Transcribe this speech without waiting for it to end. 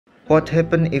What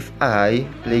happens if I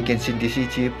play Genshin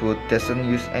TCG but doesn't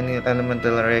use any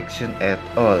elemental reaction at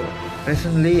all?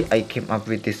 Recently I came up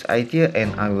with this idea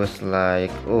and I was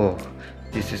like, oh,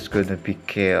 this is gonna be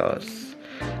chaos.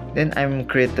 Then I'm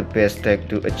create the best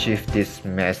deck to achieve this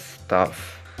mess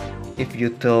stuff. If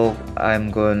you thought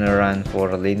I'm gonna run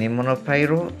for Lini Mono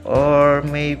Pyro or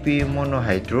maybe Mono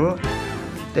Hydro,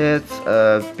 that's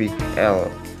a big L.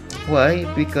 Why?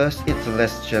 Because it's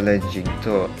less challenging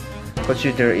too.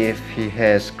 Consider if he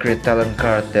has crit talent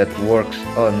card that works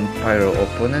on Pyro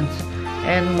opponents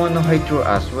and Mono Hydro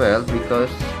as well because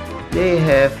they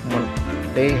have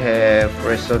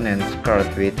resonance card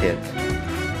with it.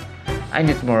 I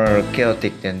need more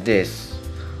chaotic than this.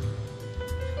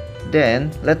 Then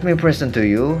let me present to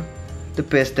you the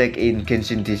best deck in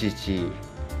Genshin TCG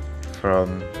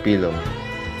from below,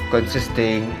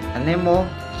 consisting Anemo,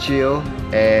 Chio,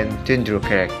 and Tundro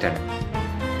character.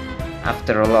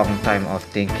 After a long time of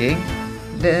thinking,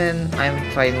 then I'm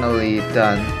finally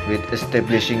done with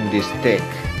establishing this deck.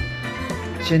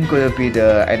 Shin could be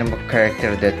the animal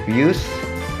character that we use.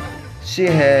 She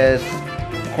has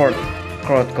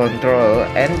crowd control,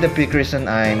 and the big reason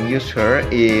I use her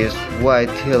is white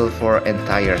heal for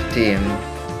entire team.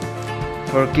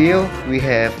 For Gyo, we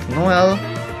have Noel.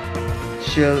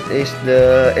 Shield is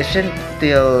the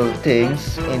essential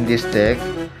things in this deck.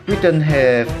 We don't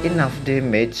have enough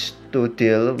damage to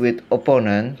deal with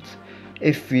opponents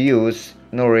if we use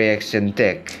no reaction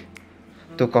deck.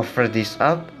 To cover this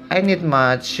up, I need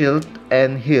much shield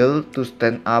and heal to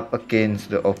stand up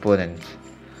against the opponent.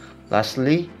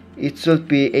 Lastly, it should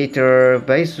be either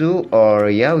Baizu or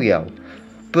Yao Yao.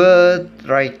 But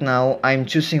right now I'm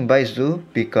choosing Baizu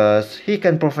because he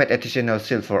can provide additional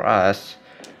shield for us.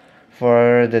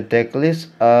 For the deck list,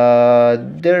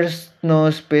 there's no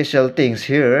special things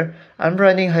here. I'm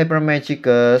running Hyper Magic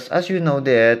cause as you know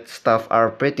that stuff are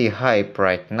pretty hype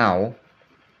right now.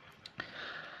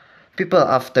 People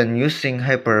often using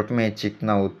Hyper Magic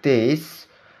nowadays.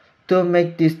 To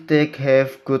make this deck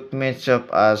have good matchup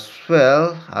as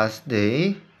well as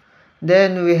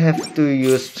then we have to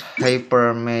use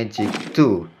Hyper Magic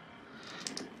too.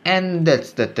 And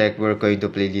that's the deck we're going to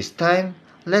play this time.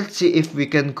 Let's see if we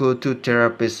can go to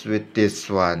therapist with this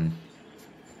one.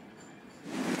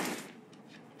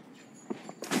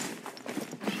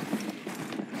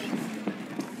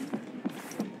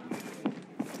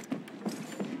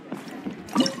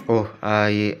 Oh,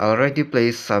 I already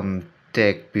played some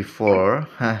deck before.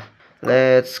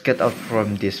 Let's get out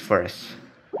from this first.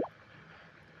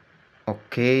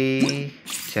 Okay,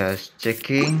 just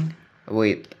checking.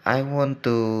 Wait, I want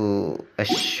to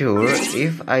assure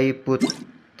if I put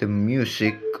the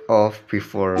music off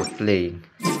before playing.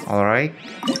 Alright,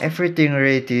 everything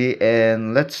ready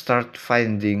and let's start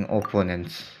finding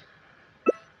opponents.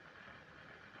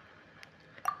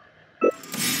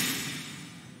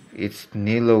 It's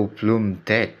Nilo Bloom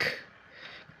deck.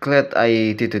 Glad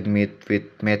I didn't meet with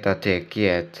meta deck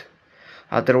yet.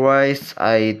 Otherwise,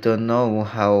 I don't know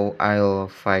how I'll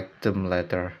fight them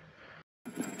later.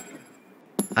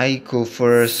 I go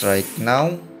first right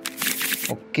now.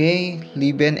 Okay,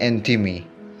 Liben and Timmy.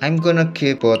 I'm gonna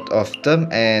keep both of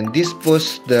them and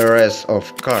dispose the rest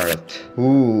of card.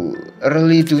 Ooh,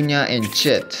 early Dunya and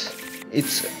Chet.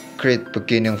 It's great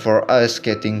beginning for us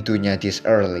getting Dunya this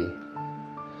early.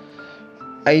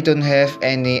 I don't have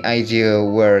any idea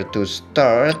where to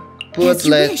start, but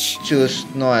let's choose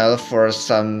Noelle for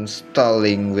some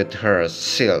stalling with her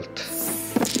shield.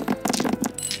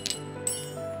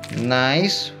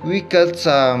 Nice, we got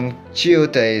some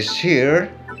geodice here.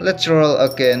 Let's roll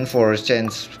again for a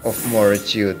chance of more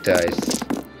geodice.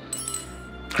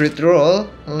 Crit roll,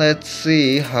 let's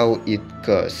see how it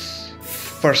goes.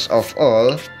 First of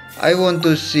all, I want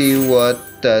to see what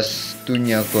does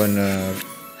Dunya gonna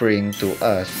bring to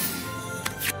us.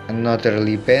 Another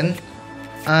Lipen.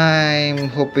 I'm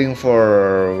hoping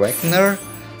for Wagner,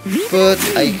 but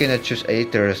I cannot choose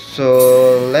either,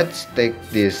 so let's take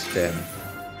this then.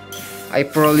 I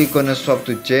probably gonna swap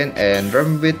to Jen and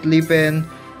run with Lipen.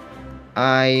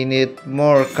 I need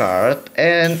more card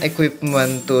and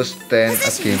equipment to stand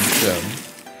against them.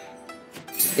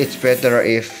 It's better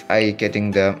if I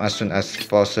getting them as soon as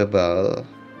possible.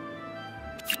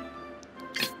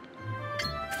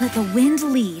 Let the wind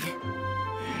lead.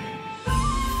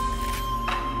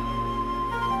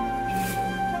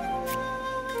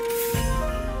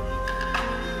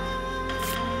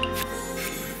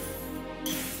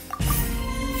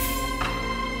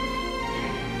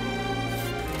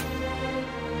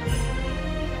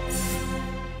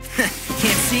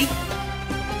 Can't see?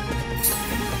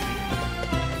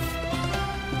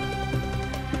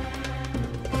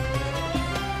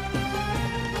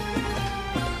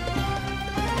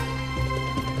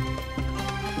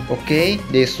 Okay,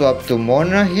 they swap to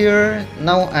Mona here.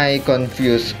 Now I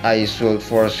confused, I should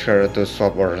force her to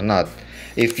swap or not.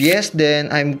 If yes,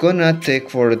 then I'm gonna take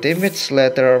for damage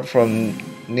letter from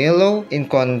Nilo. In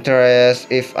contrast,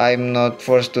 if I'm not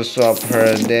forced to swap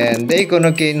her, then they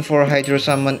gonna gain for Hydro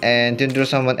Summon and Tundra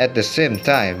Summon at the same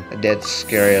time. That's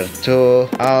scarier too.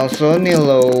 Also,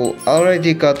 Nilo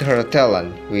already got her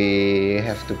talent. We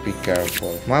have to be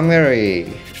careful. Mameri.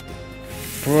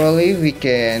 Probably we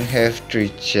can have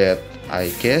 3 chat, I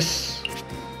guess.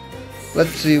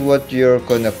 Let's see what you're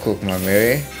gonna cook,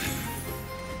 Mameri.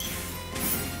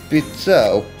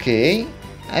 Pizza, okay.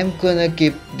 I'm gonna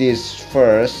keep this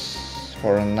first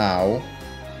for now.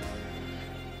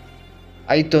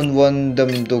 I don't want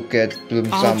them to get Bloom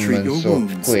Summon so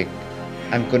quick.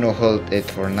 I'm gonna hold it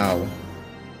for now.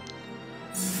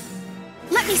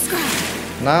 Let me scrap.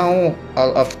 Now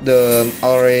all of them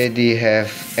already have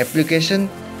application.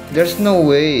 There's no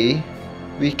way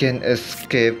we can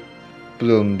escape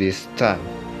Bloom this time.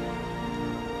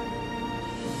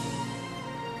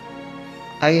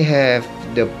 I have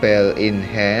the bell in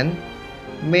hand.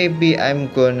 Maybe I'm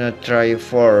gonna try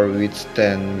for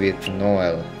withstand with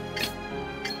Noel.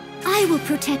 I will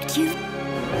protect you.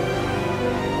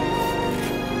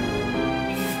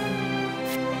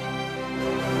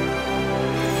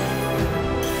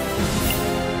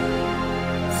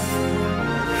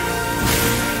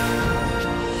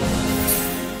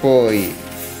 Boy,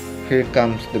 here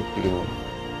comes the blue.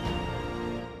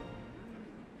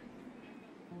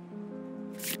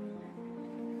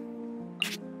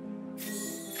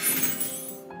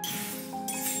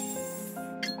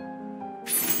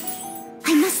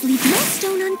 I must leave no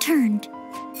stone unturned.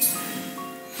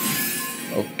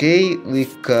 Okay, we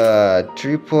got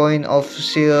 3 points of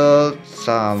shield,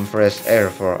 some fresh air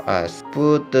for us.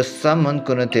 Put the summon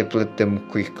gonna deplete them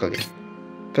quickly.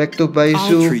 Back to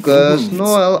Baisu, cause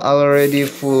Noel already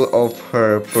full of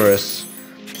her burst.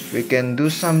 We can do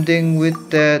something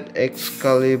with that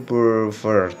Excalibur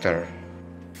further.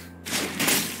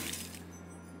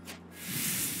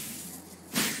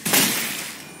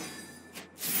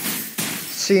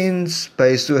 Since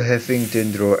Baisu having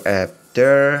Dendro app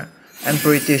there, I'm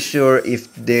pretty sure if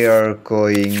they are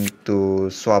going to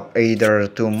swap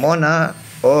either to Mona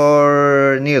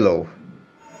or Nilo.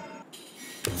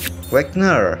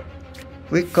 Wagner,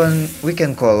 we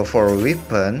can call for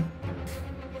weapon.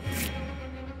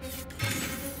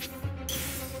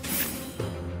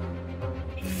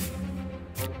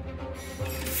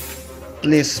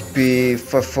 Please be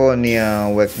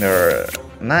Favonia Wagner.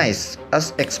 Nice,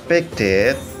 as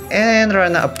expected. And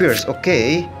Rana appears,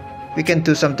 okay. We can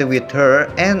do something with her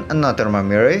and another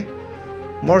Mamiri.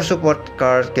 More support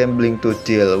card gambling to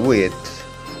deal with.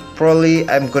 Probably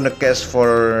I'm gonna cast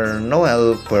for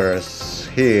Noel Burst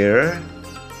here.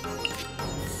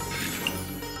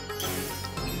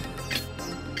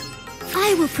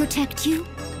 I will protect you.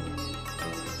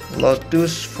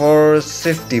 Lotus for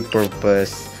safety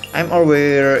purpose. I'm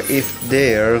aware if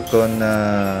they're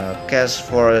gonna cast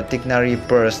for Dignary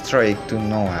Burst Strike to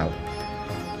Noel.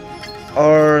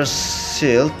 Or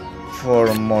Shield for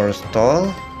more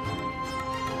stall.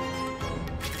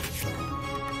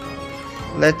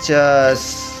 Let's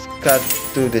just cut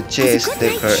to the chase,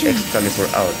 take her Excalibur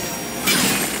out.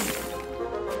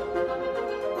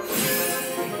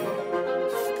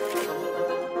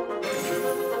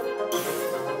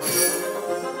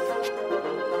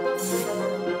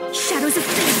 Shadows of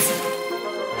Fate.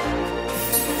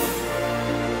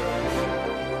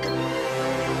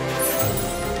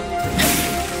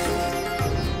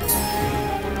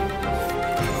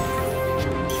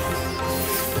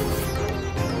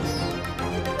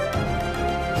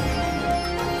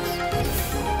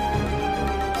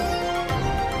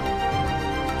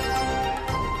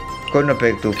 Gonna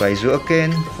back to Baizu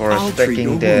again for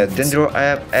stacking the Dendro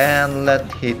app and let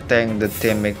he tank the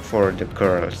damage for the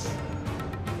girls.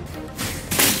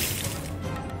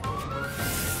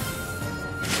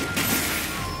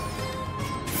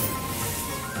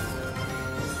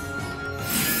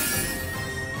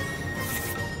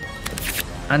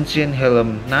 Ancient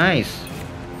Helm, nice!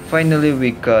 Finally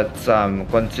we got some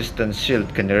consistent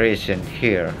shield generation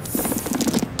here.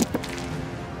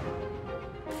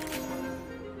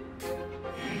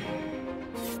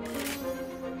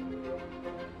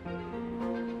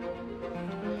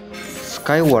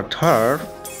 Skyward Heart?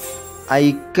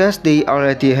 I guess they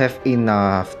already have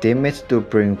enough damage to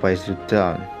bring Baizu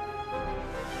down.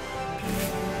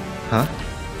 Huh?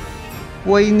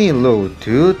 Why Nilo,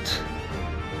 dude?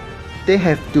 They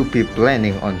have to be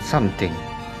planning on something.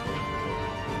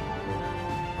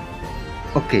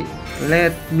 Okay,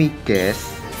 let me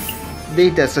guess. they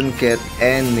doesn't get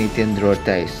any draw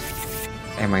dice.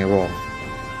 Am I wrong?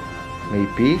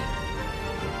 Maybe?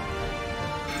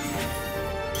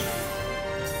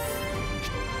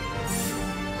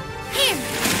 Here!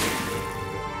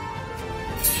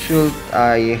 Should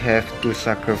I have to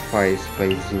sacrifice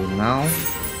Baizu now?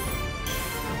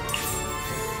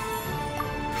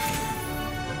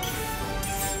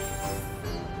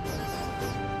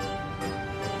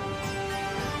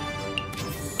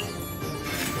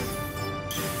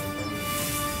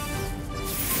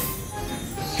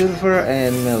 Silver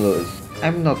and Mellows.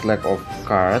 I'm not lack of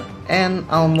card and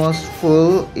almost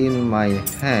full in my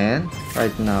hand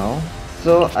right now.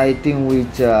 So I think we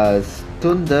just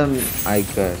tune them, I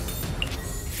guess.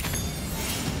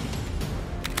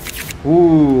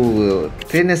 Ooh,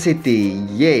 Tenacity,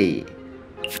 yay!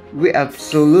 We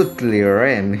absolutely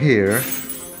ram here.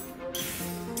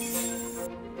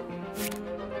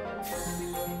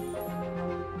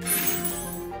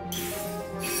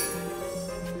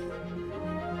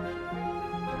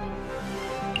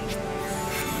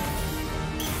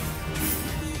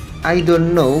 I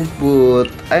don't know, but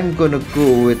I'm gonna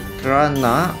go with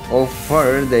Rana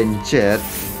over than Jet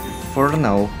for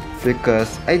now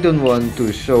because I don't want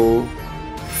to show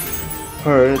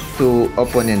her to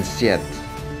opponents yet.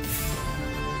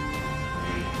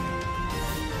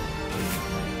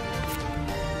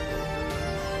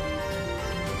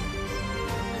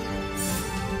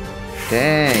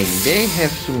 Dang, they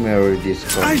have to marry this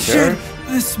culture.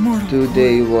 Do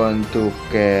they want to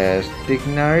cast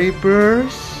Dignary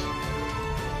Burst?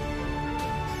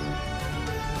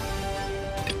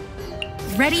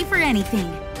 Ready for anything.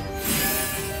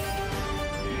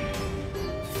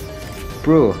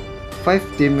 Bro,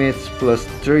 5 damage plus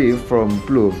 3 from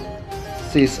Bloom.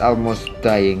 She's almost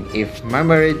dying if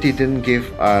memory didn't give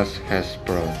us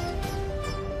Hasbro.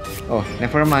 Oh,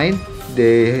 never mind.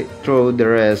 They throw the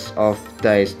rest of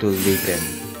dice to Ligan.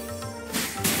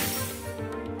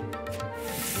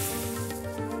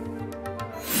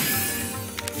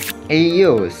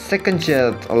 Ayo, second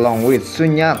jet along with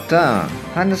Sunyata.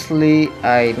 Honestly,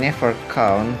 I never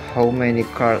count how many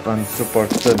cards on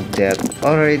supported that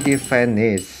already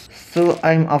vanished. So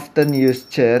I'm often use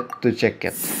jet to check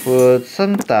it. But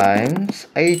sometimes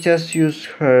I just use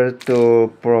her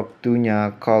to proc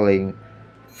Dunya calling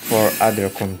for other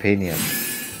companions.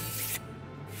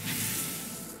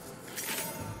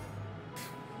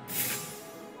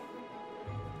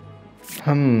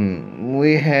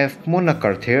 We have Mona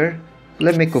card here.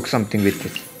 Let me cook something with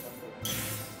it.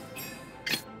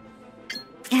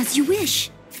 As you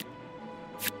wish.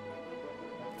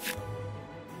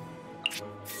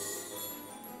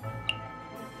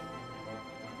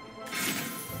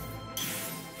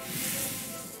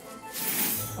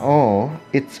 Oh,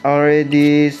 it's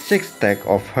already 6 stack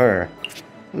of her.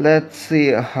 Let's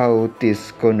see how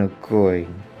this gonna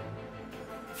going.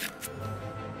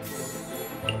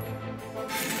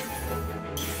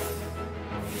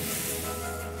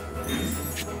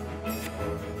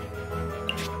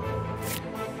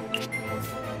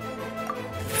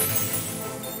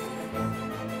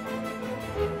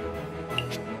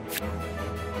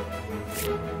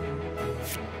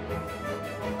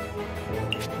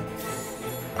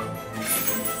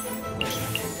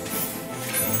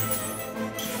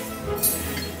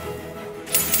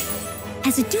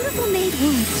 As a dutiful maid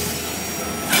would.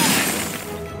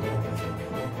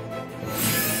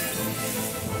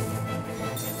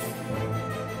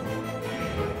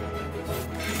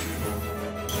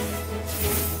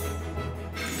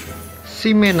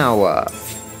 Shimenawa.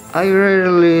 I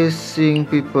rarely see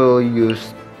people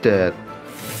use that,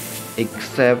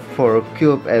 except for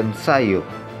Cube and Sayu.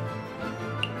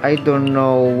 I don't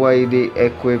know why they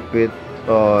equip it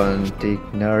on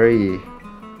Dignary.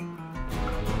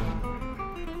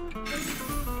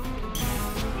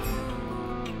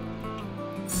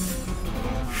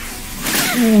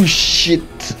 Oh shit,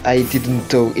 I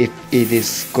didn't know if it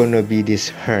is gonna be this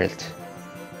hard.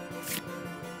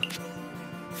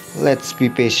 Let's be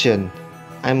patient.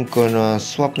 I'm gonna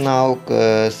swap now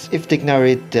cause if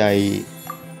Dignary die,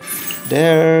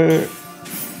 there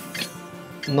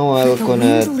Noel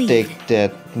gonna take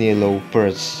that Nilo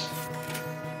burst.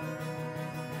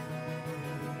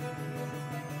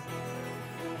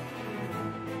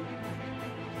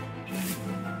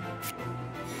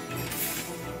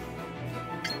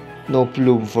 No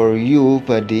bloom for you,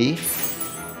 buddy.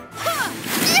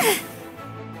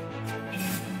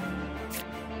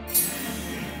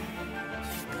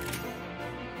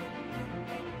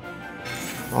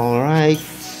 Alright,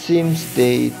 seems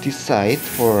they decide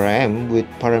for RAM with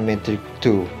parametric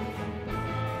 2.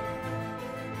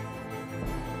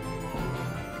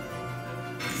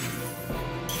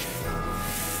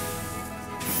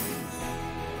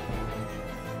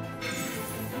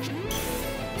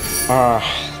 Ah,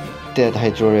 that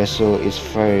Hydroreso is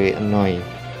very annoying.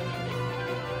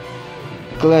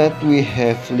 Glad we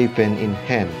have Lipen in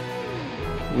hand.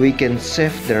 We can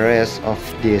save the rest of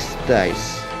these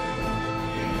dice.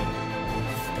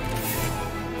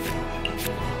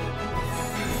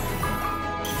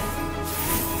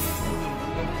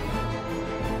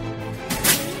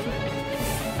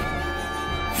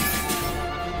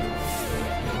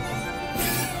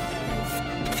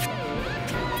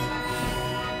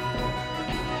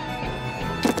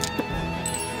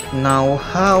 Now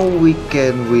how we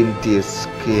can win this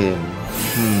game?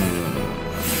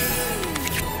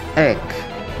 Egg.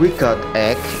 We got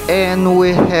egg and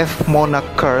we have Mona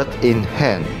card in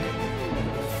hand.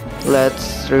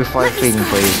 Let's reviving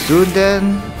Baizu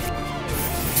then.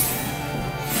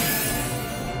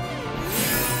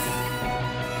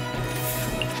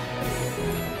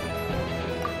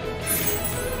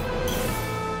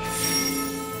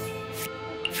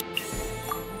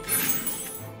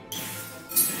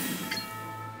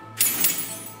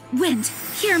 Wind,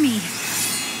 hear me.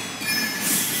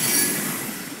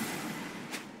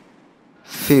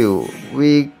 Phew,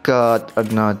 we got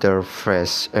another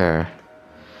fresh air.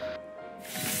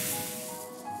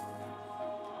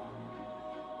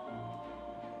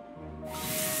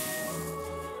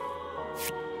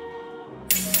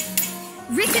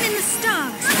 Written in the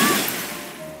stars.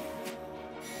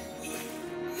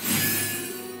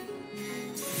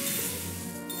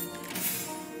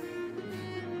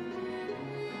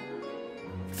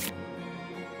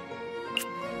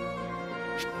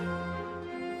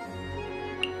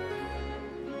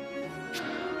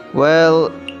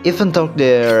 Well, even though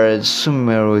there's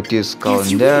similarities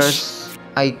calendars,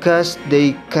 I guess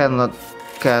they cannot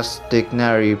cast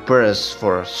Dignary Burst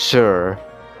for sure.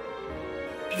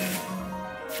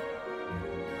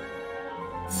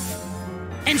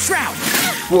 And Shroud!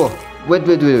 Whoa, wait.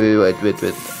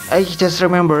 I just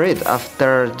remember it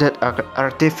after that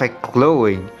artifact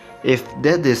glowing. If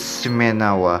that is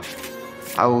Shimenawa,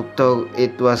 I thought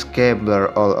it was Gambler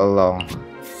all along.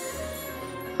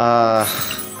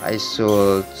 I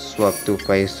should swap to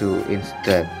Paisu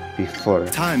instead before.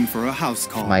 Time for a house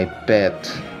call. My bad.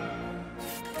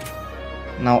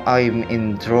 Now I'm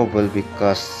in trouble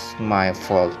because my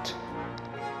fault.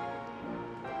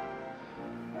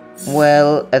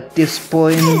 Well, at this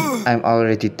point, I'm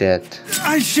already dead.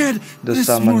 I shed The this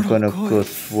summon mortal gonna coil. go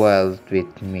wild with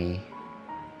me.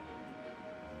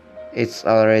 It's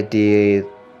already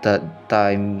the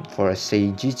time for say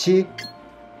GG.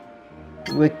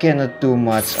 We cannot do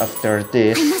much after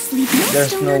this. I must leave no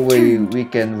There's stone no way unturned. we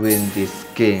can win this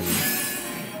game.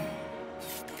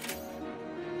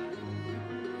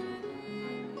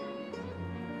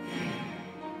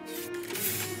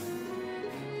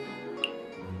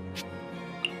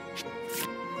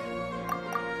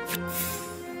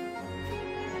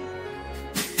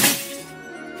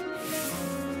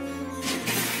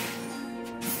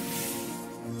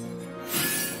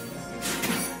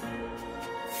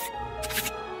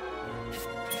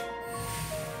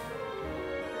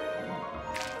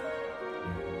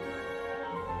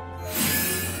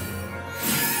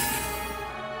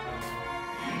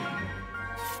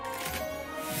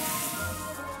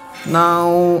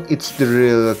 Now it's the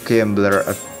real gambler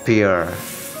appear.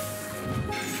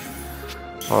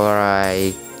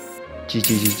 Alright,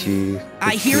 GG.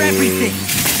 I hear Good game. everything.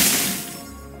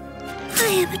 I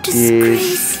am a It's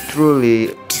disgrace.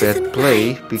 truly to bad the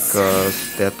play knights. because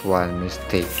that one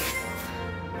mistake.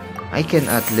 I can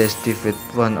at least defeat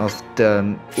one of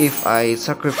them if I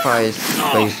sacrifice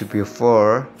Baizu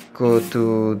before go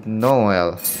to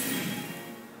Noel.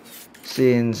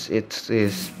 Since it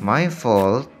is my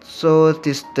fault, so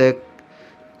this deck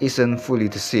isn't fully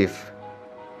deceived.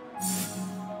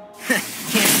 Can't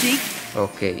see?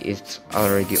 Okay, it's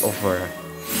already over.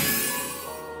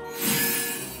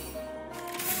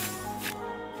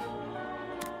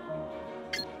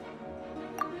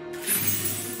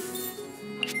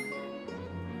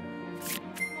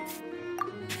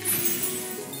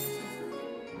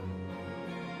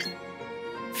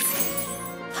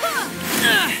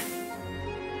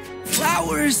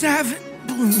 Flowers haven't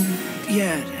bloomed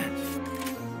yet.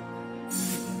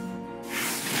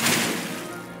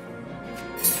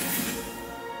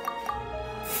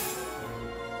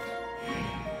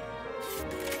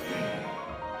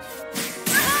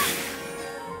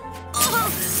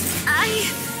 I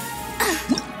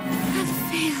have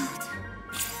failed.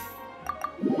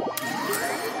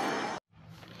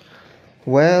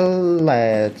 Well,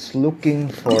 let's looking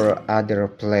for other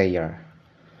player.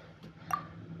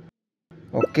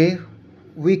 Okay,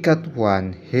 we got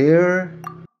one here.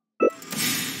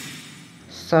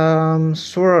 some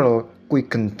swirl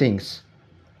quicken things.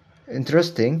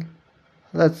 Interesting.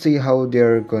 Let's see how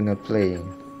they're gonna play.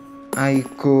 I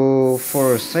go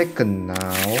for a second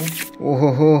now.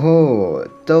 Oh,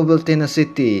 double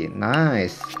tenacity,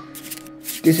 nice.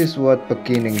 This is what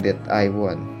beginning that I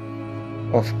want.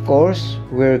 Of course,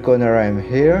 we're gonna rhyme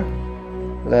here.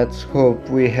 Let's hope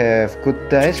we have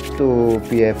good dice to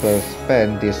be able to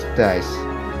spend these dice.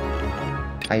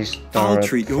 I start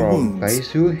treat your from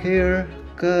wounds. Baisu here,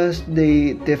 cause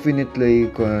they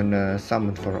definitely gonna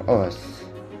summon for us.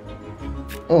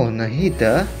 Oh,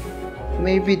 Nahida?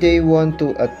 Maybe they want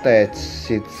to attach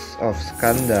Seeds of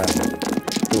Skanda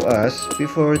to us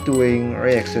before doing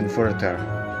reaction further.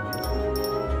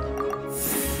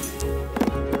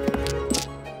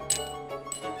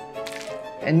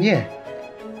 And yeah,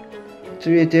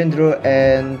 3 Dendro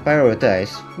and Pyro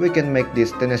dice, we can make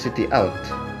this tenacity out.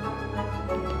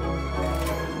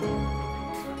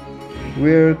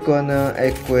 We're gonna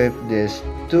equip this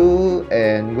 2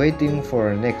 and waiting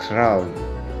for next round.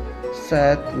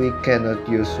 Sad we cannot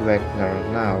use Wagner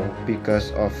now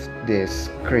because of this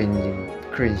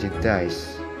cringy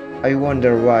dice. I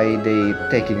wonder why they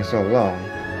taking so long.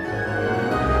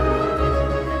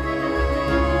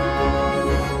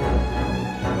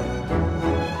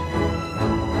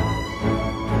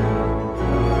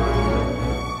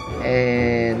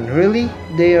 And really,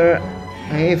 they are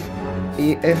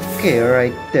AFK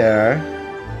right there.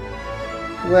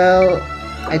 Well,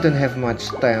 I don't have much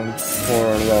time for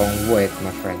a long wait,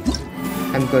 my friends.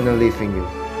 I'm gonna leaving you.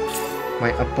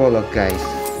 My apologies.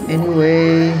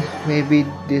 Anyway, maybe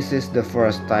this is the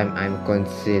first time I'm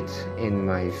conceit in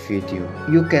my video.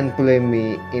 You can blame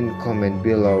me in comment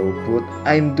below, but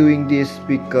I'm doing this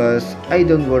because I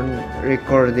don't want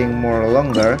recording more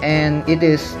longer, and it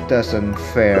doesn't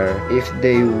fair if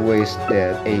they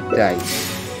wasted 8 dice.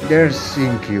 There's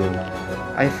Sinkyu.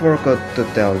 I forgot to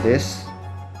tell this.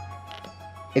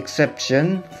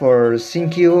 Exception for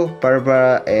Sinkyu,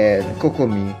 Barbara, and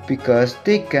Kokomi because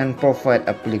they can provide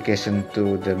application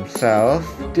to themselves.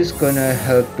 This gonna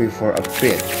help me for a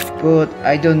bit, but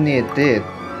I don't need it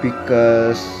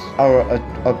because our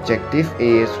objective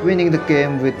is winning the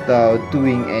game without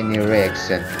doing any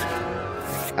reaction.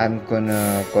 I'm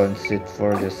gonna concede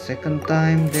for the second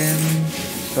time then.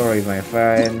 Sorry my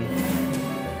friend.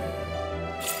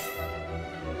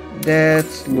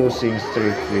 That's losing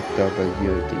streak with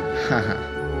WD. Haha.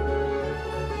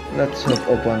 Let's hope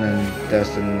opponent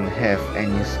doesn't have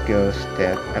any skills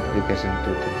that application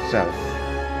to themselves.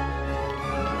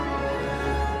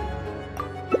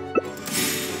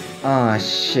 Ah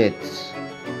shit.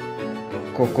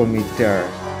 Kokomi there.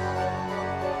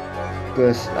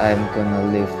 Cause I'm gonna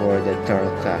live for the third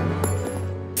time.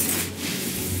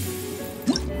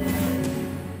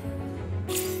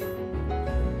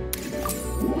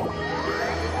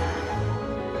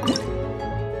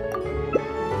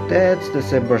 That's the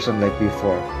same person like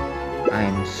before.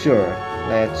 I'm sure.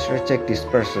 Let's reject this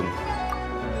person.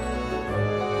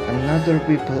 Another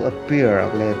people appear.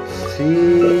 Let's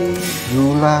see.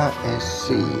 Yula,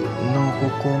 SC, no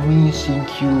Kokomi,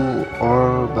 Shinkyu,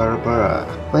 or Barbara.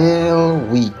 Well,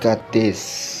 we got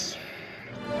this.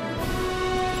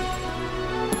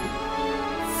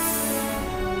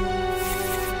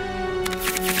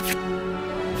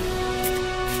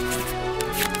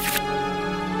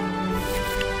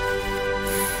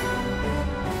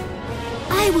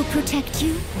 I will protect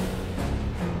you.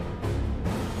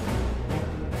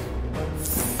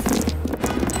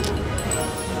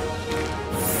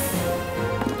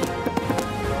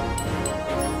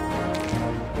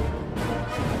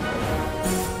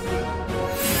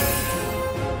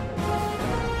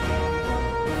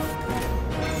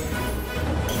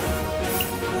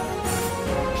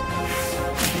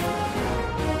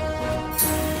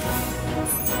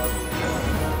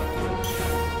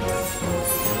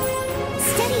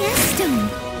 Steady as stone.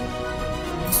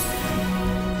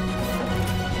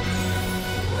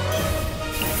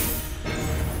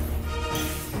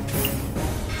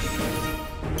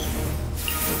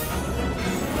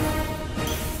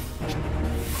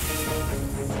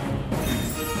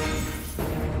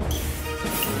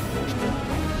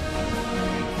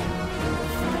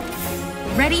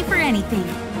 Ready for anything.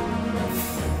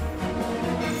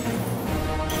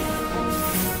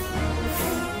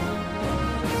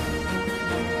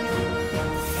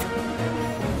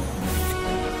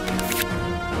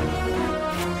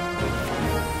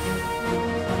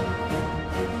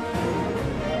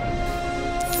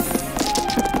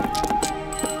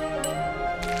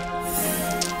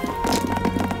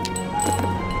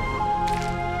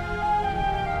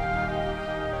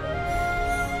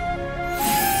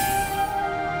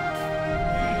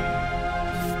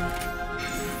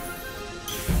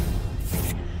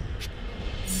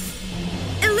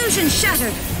 Illusion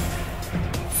shattered!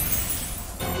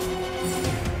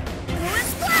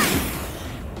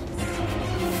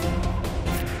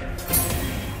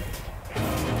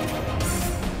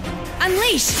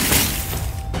 Unleash!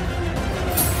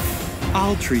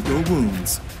 I'll treat your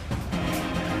wounds.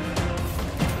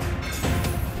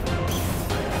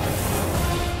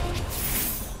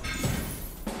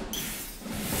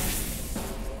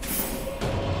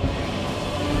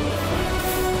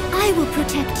 I will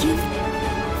protect you.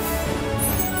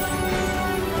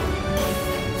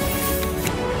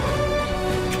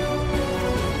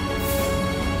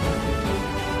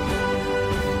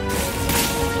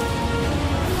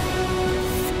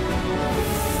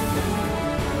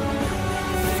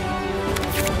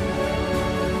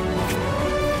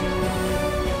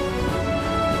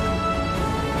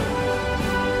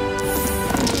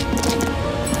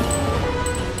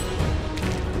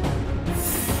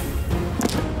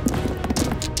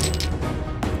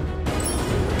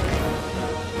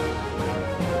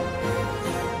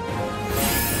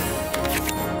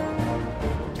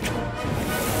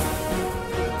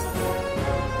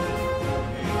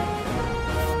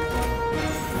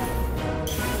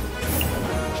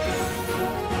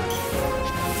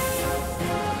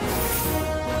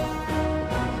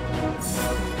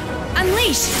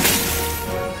 Unleash!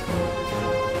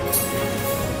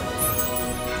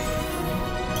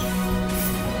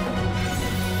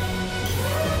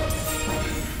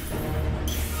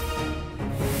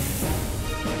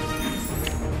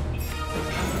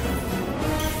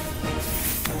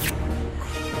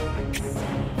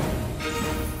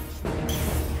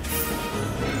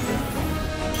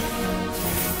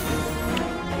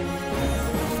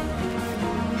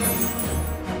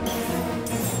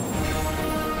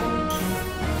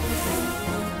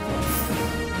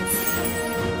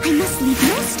 I must leave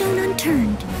no stone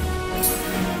unturned.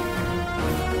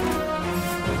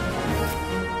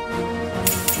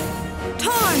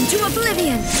 Torn to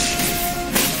oblivion!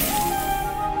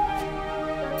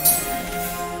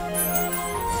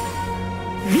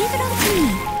 Leave it all to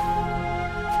me.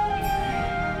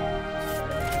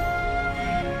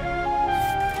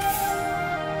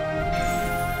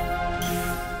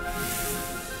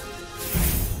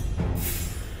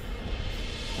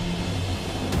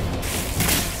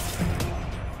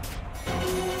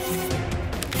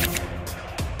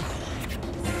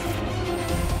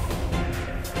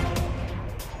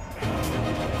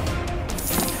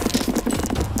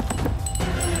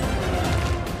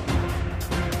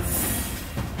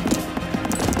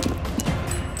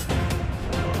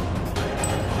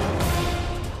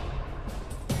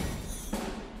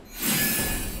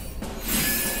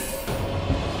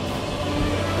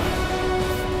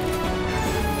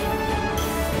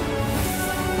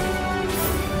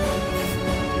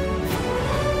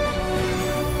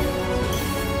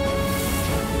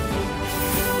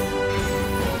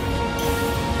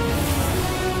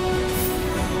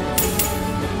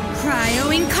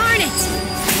 Incarnate!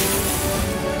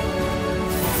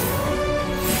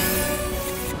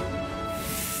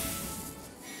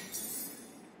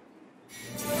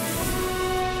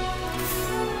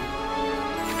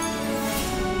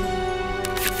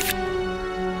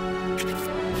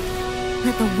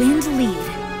 Let the wind lead.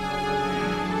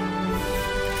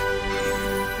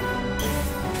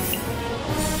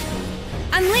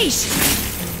 Unleash!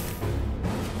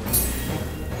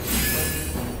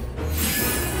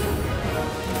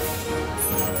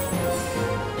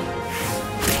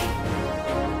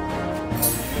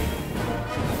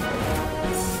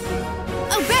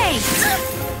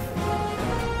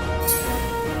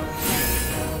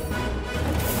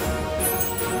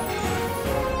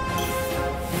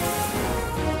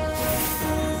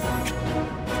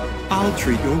 I'll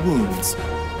treat your wounds.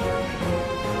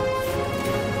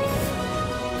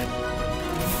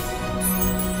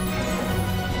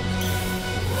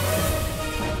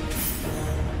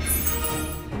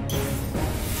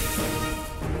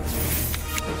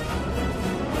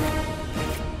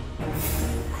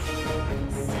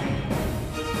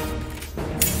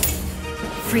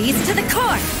 Freeze to the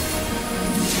core!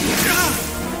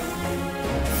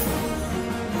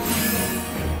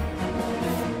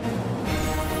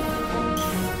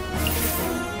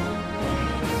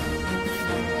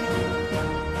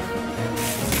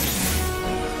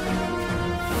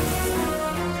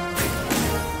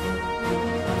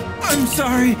 I'm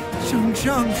sorry,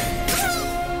 Shang.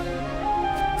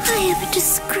 I am a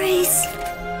disgrace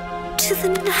to the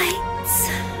knights.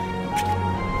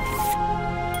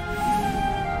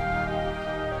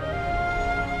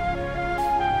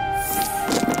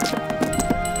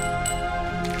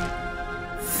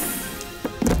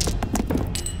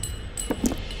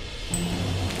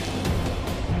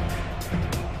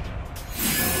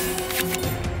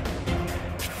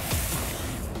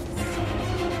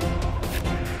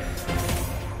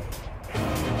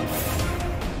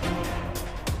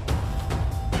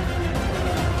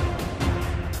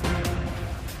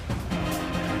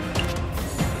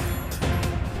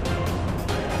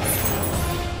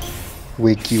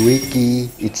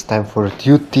 Wakey, it's time for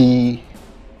duty.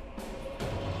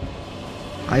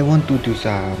 I want to do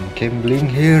some gambling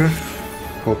here,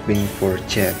 hoping for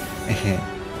chat.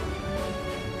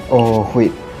 Oh wait,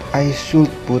 I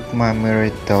should put my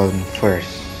merit down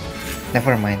first.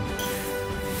 Never mind.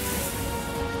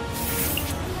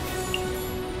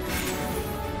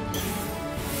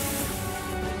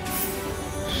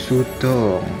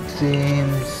 Sudong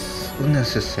seems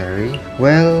unnecessary.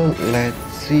 Well, let's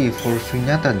see for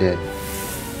Sunyata then.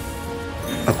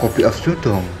 A copy of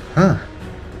Sudong, huh?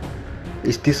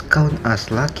 Is this count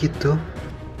as lucky too?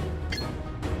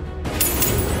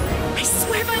 I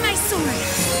swear by my sword.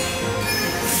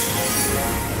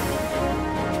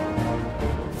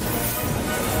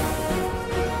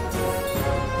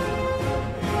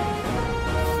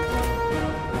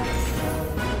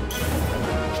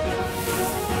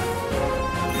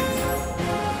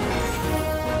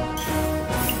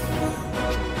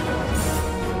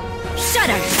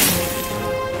 Shudder.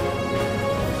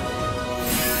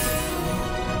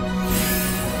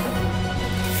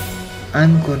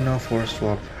 I'm gonna force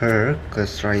swap her,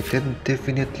 cause Raiden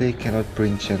definitely cannot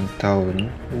bring Chen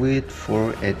down with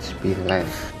 4 HP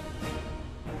left.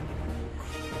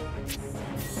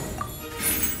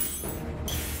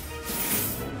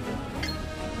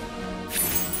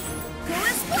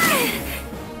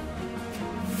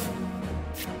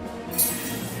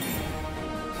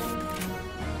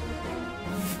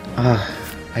 Ah,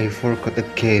 I forgot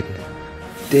again.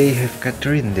 They have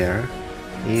Catherine there.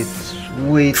 It's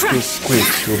way too quick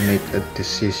to make a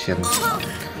decision.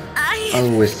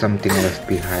 Always something left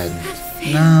behind.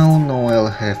 Now Noelle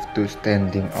have to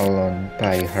standing alone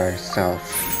by herself.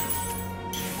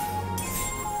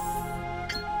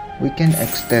 We can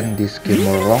extend this game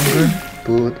more longer,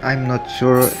 but I'm not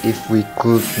sure if we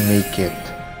could make it.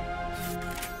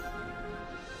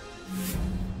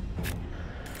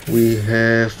 We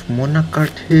have Mona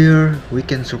card here. We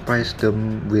can surprise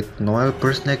them with Noelle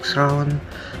burst next round.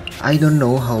 I don't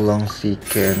know how long she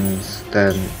can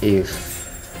stand if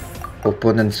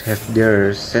opponents have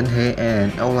their Senhei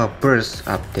and Aula burst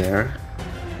up there.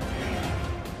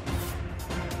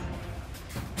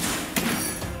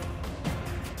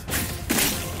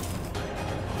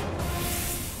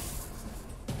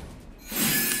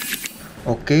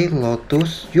 Okay,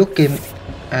 Lotus, you came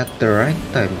at the right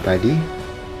time, buddy.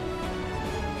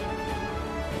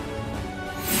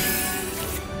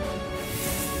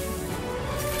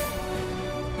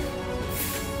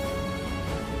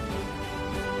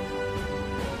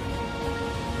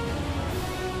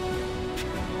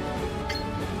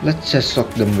 Let's just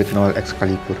shock them with Noelle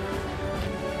Excalibur.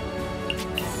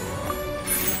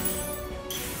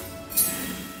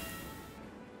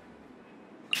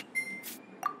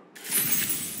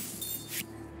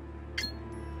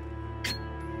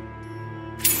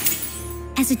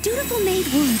 As a dutiful maid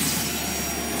would.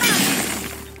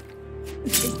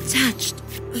 Detached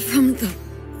from the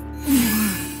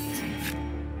world.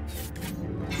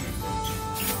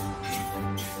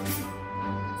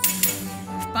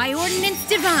 By ordinance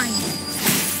divine.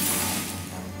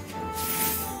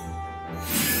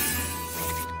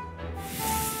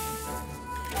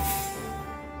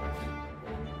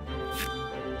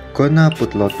 Gonna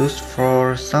put Lotus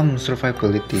for some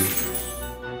survivability.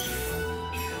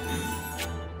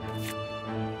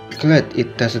 Glad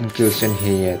it doesn't kill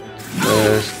Senhei yet,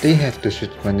 cause they have to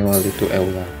switch manually to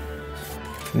Aula.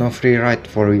 No free ride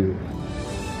for you.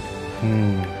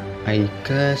 I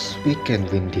guess we can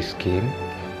win this game.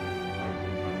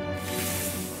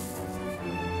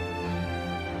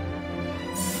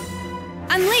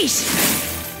 Unleash!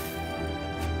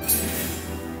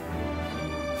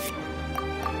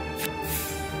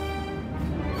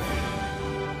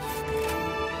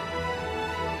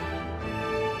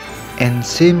 And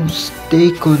seems they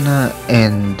gonna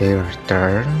end their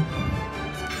turn.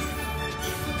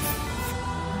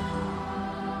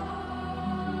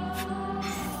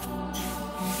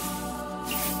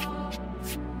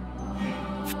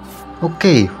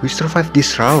 Okay, we survived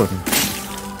this round.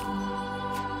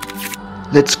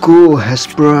 Let's go, Hash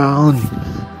Brown.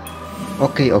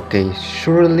 Okay,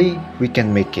 surely we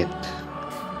can make it.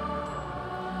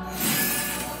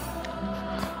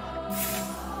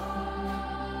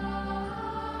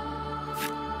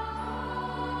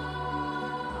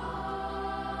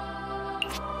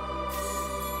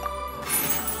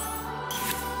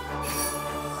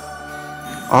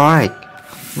 Alright,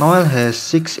 Noelle has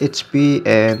 6 HP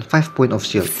and 5 points of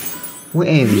shield. We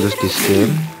ain't lose this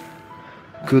game.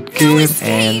 Good game,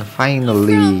 and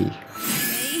finally.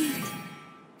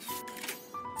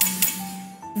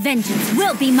 Vengeance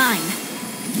will be mine.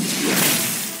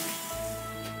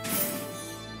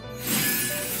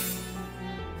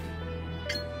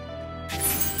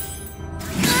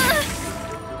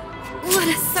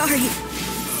 Sorry.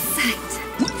 Sight.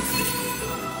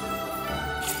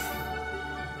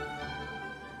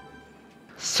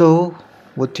 So,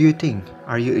 what do you think?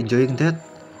 Are you enjoying that?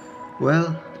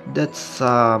 Well, that's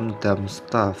some dumb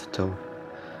stuff though.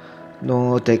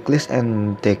 No deck list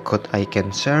and deck code I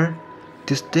can share.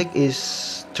 This deck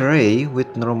is tray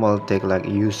with normal deck like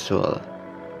usual.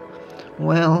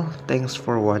 Well, thanks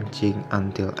for watching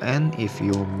until end. If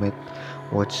you might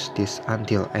watch this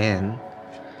until end,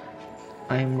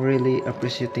 I'm really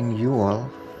appreciating you all.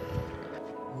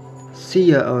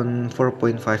 See ya on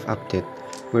 4.5 update.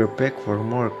 We're back for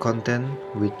more content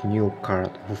with new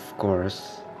card, of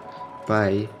course.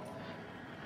 Bye.